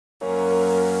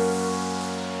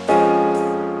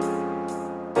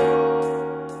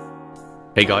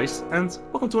Hey guys, and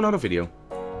welcome to another video.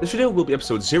 This video will be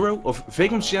episode 0 of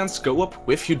Vaygrim's chance co-op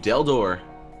with Udaldor.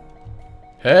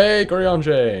 Hey,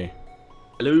 Corjaantje!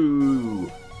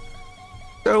 Hello!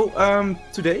 So,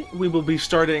 today we will be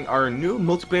starting our new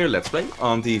multiplayer let's play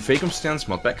on the Vaygrim's chance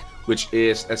modpack, which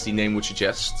is, as the name would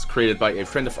suggest, created by a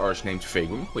friend of ours named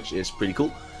Vaygrim, which is pretty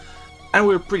cool. And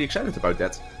we're pretty excited about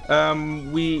that.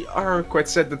 We are quite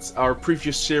sad that our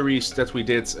previous series that we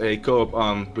did a co-op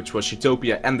on, which was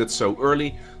Utopia, ended so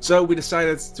early. So we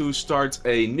decided to start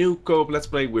a new co-op let's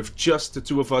play with just the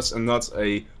two of us and not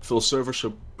a full server.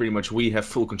 So pretty much we have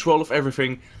full control of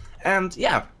everything. And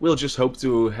yeah, we'll just hope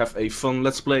to have a fun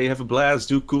let's play, have a blast,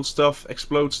 do cool stuff,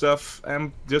 explode stuff,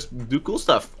 and just do cool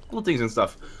stuff. Cool things and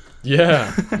stuff.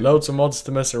 Yeah, loads of mods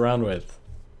to mess around with.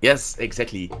 Yes,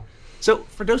 exactly. So,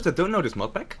 for those that don't know this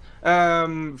modpack,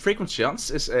 Vaygrim's Chance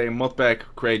is a modpack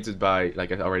created by,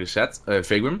 like I already said,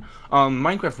 Vaygrim, on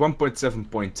Minecraft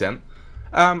 1.7.10.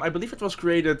 I believe it was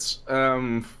created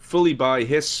fully by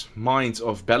his mind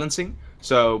of balancing.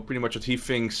 So, pretty much what he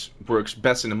thinks works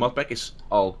best in the modpack is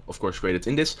all, of course, created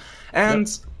in this. And,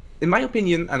 in my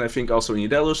opinion, and I think also in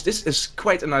Udaldor's, this is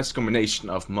quite a nice combination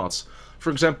of mods. For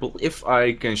example, if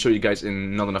I can show you guys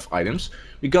in not enough items,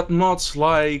 we got mods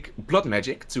like Blood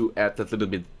Magic to add that little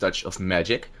bit touch of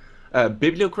magic.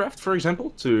 Bibliocraft, for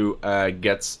example, to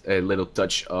get a little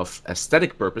touch of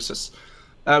aesthetic purposes.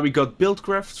 We got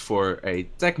Buildcraft for a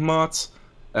tech mod.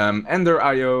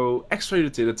 Ender.io, extra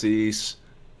utilities.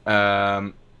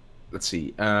 Let's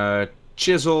see.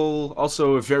 Chisel,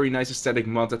 also a very nice aesthetic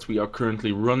mod that we are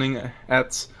currently running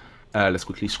at. Let's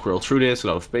quickly scroll through this, a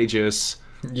lot of pages.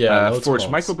 Yeah, Forge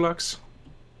Microblocks.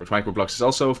 Forge Microblocks is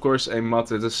also, of course, a mod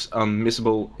that is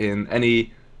unmissable in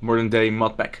any modern day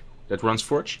modpack that runs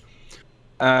Forge.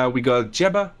 We got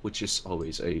Jabba, which is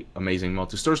always an amazing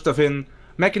mod to store stuff in.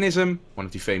 Mechanism, one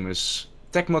of the famous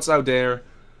tech mods out there.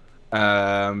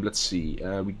 Let's see,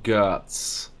 we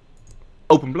got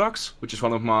Open Blocks, which is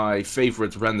one of my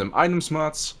favorite random items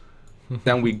mods.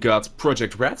 Then we got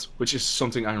Project Red, which is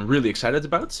something I'm really excited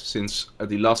about, since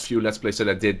the last few Let's Plays that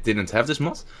I didn't have this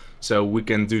mod. So we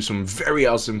can do some very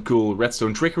awesome, cool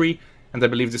redstone trickery, and I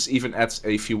believe this even adds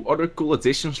a few other cool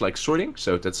additions like sorting,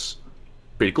 so that's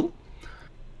pretty cool.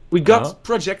 We got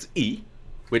Project E,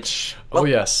 which... Well, oh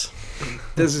yes.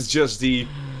 This is just the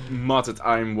mod that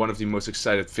I'm one of the most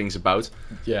excited things about.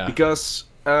 Yeah. Because,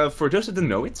 for those that don't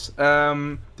know it,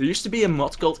 there used to be a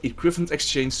mod called Equivalent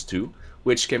Exchange 2,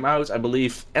 which came out, I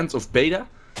believe, end of beta,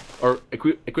 or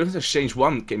Equivalent Exchange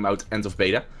 1 came out end of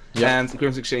beta, and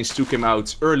Equivalent Exchange 2 came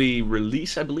out early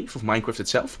release, I believe, of Minecraft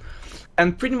itself.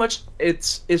 And pretty much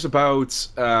it is about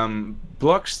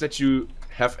blocks that you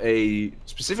have a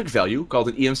specific value, called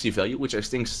an EMC value, which I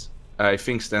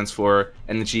think stands for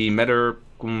Energy Matter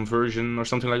Conversion or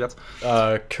something like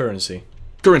that. Currency.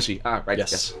 Currency, right,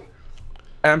 yes.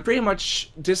 And pretty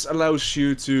much this allows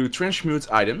you to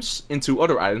transmute items into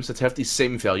other items that have the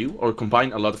same value, or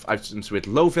combine a lot of items with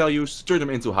low values to turn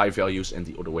them into high values and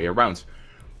the other way around.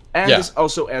 And this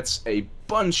also adds a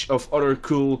bunch of other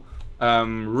cool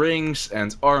rings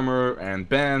and armor and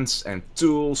bands and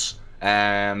tools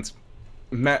and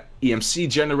EMC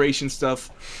generation stuff.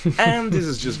 And this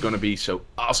is just gonna be so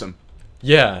awesome.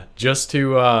 Yeah, just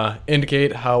to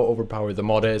indicate how overpowered the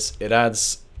mod is, it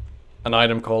adds an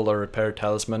item called a repair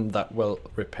talisman that will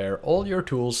repair all your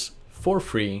tools for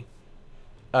free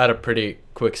at a pretty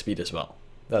quick speed as well.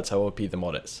 That's how OP the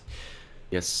mod is.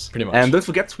 Yes. Pretty much. And don't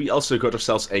forget, we also got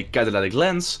ourselves a catalytic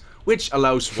lens, which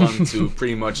allows one to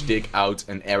pretty much dig out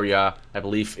an area. I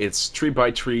believe it's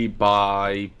 3x3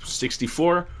 by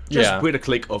 64, just with a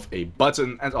click of a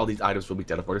button, and all these items will be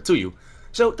teleported to you.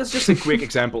 So that's just a quick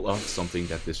example of something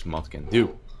that this mod can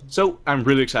do. So I'm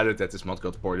really excited that this mod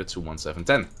got ported to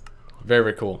 1.7.10.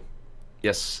 Very cool.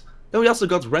 Yes. Then we also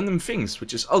got Random Things,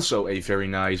 which is also a very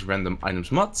nice random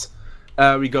items mod.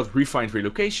 We got Refined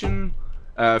Relocation,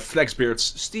 Flexbeard's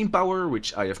Steam Power,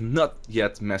 which I have not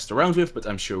yet messed around with, but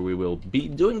I'm sure we will be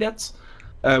doing that.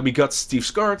 We got Steve's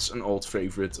Cards, an old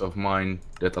favorite of mine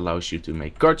that allows you to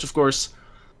make cards, of course.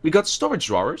 We got Storage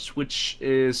Drawers, which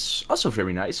is also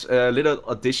very nice. A little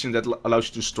addition that allows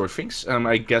you to store things.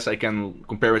 I guess I can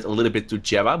compare it a little bit to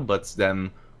Java, but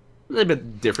then a little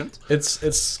bit different.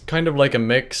 It's kind of like a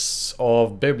mix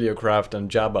of Bibliocraft and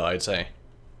Jabba, I'd say.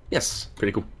 Yes,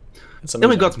 pretty cool. Then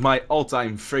we got my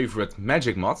all-time favorite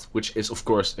magic mod, which is, of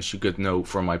course, as you could know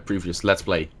from my previous Let's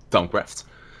Play, Thaumcraft.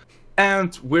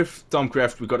 And with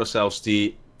Thaumcraft, we got ourselves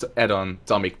the add-on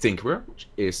Atomic Tinkerer, which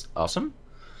is awesome.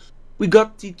 We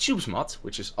got the Tubes mod,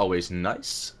 which is always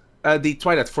nice. The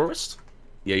Twilight Forest,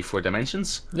 yay for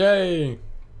dimensions. Yay!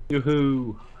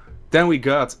 Yoo-hoo! Then we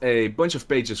got a bunch of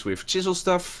pages with chisel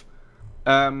stuff.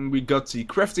 We got the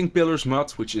crafting pillars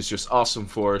mod, which is just awesome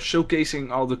for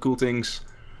showcasing all the cool things.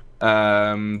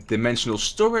 Dimensional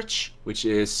storage, which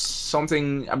is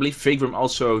something I believe Vaygrim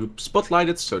also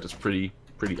spotlighted, so that's pretty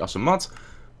awesome mod.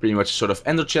 Pretty much sort of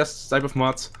ender chest type of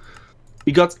mod.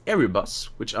 We got area bus,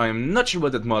 which I am not sure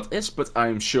what that mod is, but I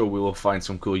am sure we will find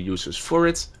some cool uses for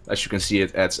it. As you can see,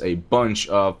 it adds a bunch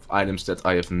of items that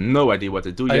I have no idea what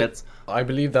to do yet. I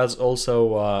believe that's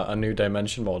also a new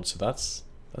dimension mod, so that's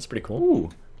pretty cool. Ooh,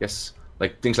 yes.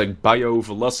 Like things like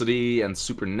bio-velocity and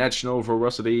supernatural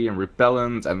velocity and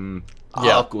repellent and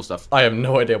yeah, cool stuff. I have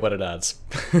no idea what it adds.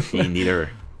 Me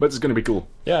neither. But it's gonna be cool.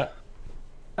 Yeah.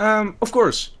 Of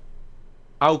course.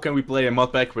 How can we play a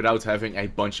mod pack without having a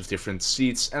bunch of different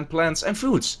seeds and plants and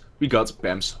foods? We got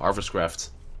Bam's Harvest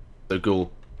Craft. So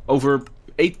cool. Over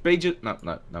 8 pages,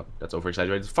 no, that's over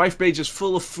exaggerated. 5 pages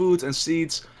full of food and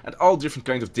seeds and all different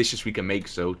kinds of dishes we can make,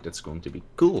 so that's going to be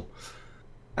cool.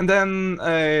 And then,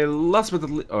 last but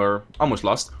not least, or almost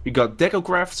last, we got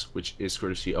DecoCraft, which is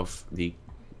courtesy of the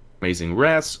amazing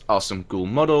Raz. Awesome, cool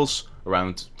models,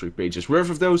 around 3 pages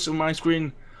worth of those on my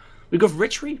screen. We got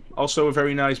Witchery, also a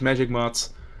very nice magic mod.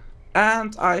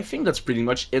 And I think that's pretty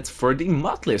much it for the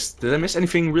mod list. Did I miss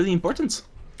anything really important?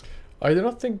 I do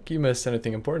not think you missed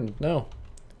anything important, no.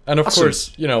 And of Awesome.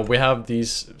 course, you know, we have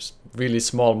these really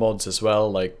small mods as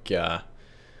well, like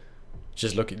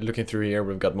just looking through here,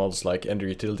 we've got mods like Ender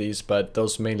Utilities, but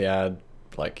those mainly add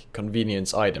like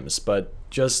convenience items. But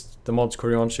just the mods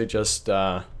Corjaantje just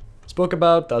spoke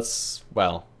about, that's,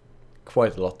 well,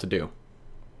 quite a lot to do.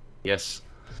 Yes.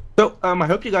 So, I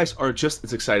hope you guys are just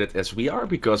as excited as we are,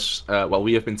 because, well,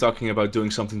 we have been talking about doing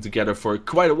something together for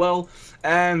quite a while,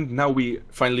 and now we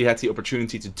finally had the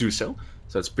opportunity to do so.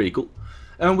 So that's pretty cool.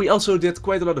 And we also did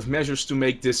quite a lot of measures to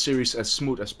make this series as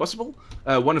smooth as possible.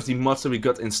 One of the mods that we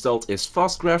got installed is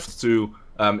Fastcraft to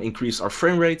increase our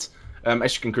frame rate.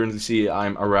 As you can currently see,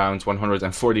 I'm around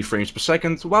 140 frames per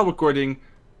second while recording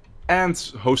and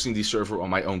hosting the server on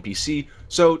my own PC,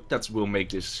 so that will make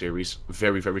this series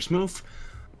very, very smooth.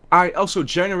 I also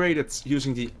generated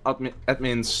using the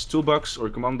admin's toolbox or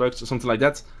command box or something like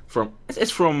that.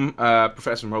 It's from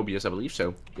Professor Mobius, I believe.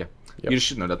 So yeah, Yep. You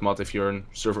should know that mod if you're a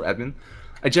server admin.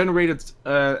 I generated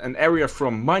an area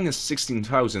from minus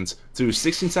 16,000 to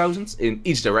 16,000 in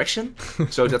each direction.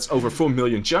 So that's over 4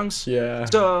 million chunks. Yeah.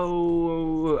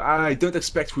 So I don't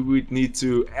expect we would need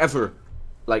to ever,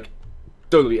 like,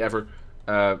 totally ever,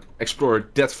 explore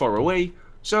that far away.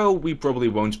 So we probably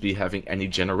won't be having any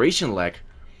generation lag.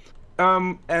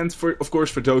 And of course,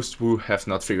 for those who have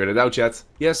not figured it out yet,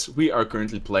 yes, we are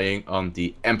currently playing on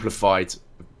the amplified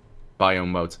biome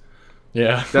mode.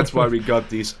 Yeah. That's why we got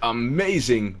these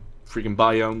amazing freaking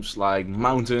biomes like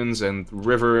mountains and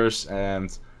rivers,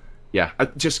 and yeah, I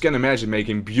just can imagine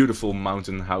making beautiful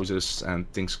mountain houses and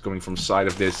things coming from the side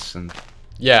of this, and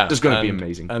Yeah. it's gonna be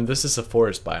amazing. And this is a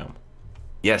forest biome.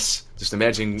 Yes, just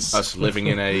imagine us living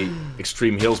in a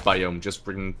extreme hills biome, just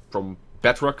bringing from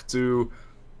bedrock to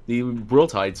the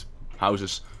world height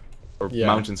houses or Yeah.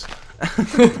 mountains.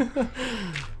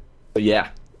 But yeah,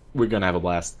 we're gonna have a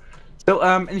blast. So,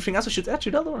 anything else I should add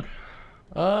to Udaldor?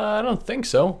 I don't think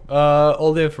so.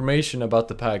 All the information about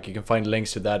the pack, you can find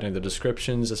links to that in the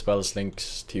descriptions, as well as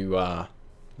links to,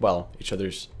 well, each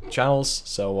other's channels.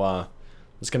 So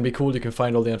it's gonna be cool. You can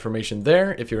find all the information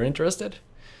there if you're interested.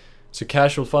 It's a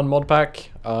casual, fun mod pack.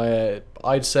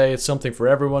 I'd say it's something for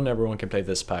everyone. Everyone can play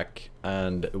this pack,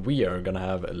 and we are gonna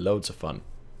have loads of fun.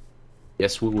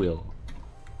 Yes, we will.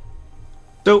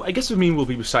 So, I guess with me we'll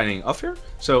be signing off here.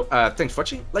 So, thanks for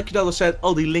watching. Like Udaldor said,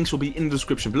 all the links will be in the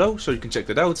description below, so you can check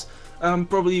that out.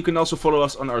 Probably you can also follow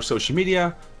us on our social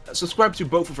media. Subscribe to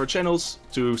both of our channels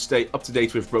to stay up to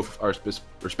date with both of our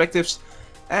perspectives.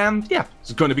 And yeah,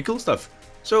 it's going to be cool stuff.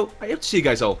 So, I hope to see you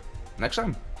guys all next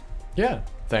time. Yeah,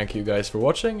 thank you guys for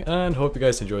watching, and hope you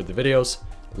guys enjoyed the videos.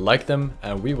 Like them,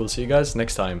 and we will see you guys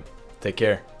next time. Take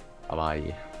care.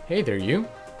 Bye-bye. Hey there, you.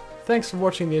 Thanks for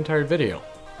watching the entire video.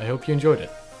 I hope you enjoyed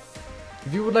it.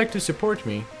 If you would like to support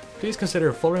me, please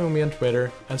consider following me on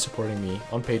Twitter and supporting me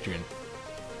on Patreon.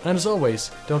 And as always,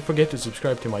 don't forget to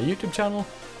subscribe to my YouTube channel,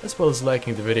 as well as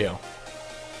liking the video.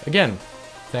 Again,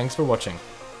 thanks for watching.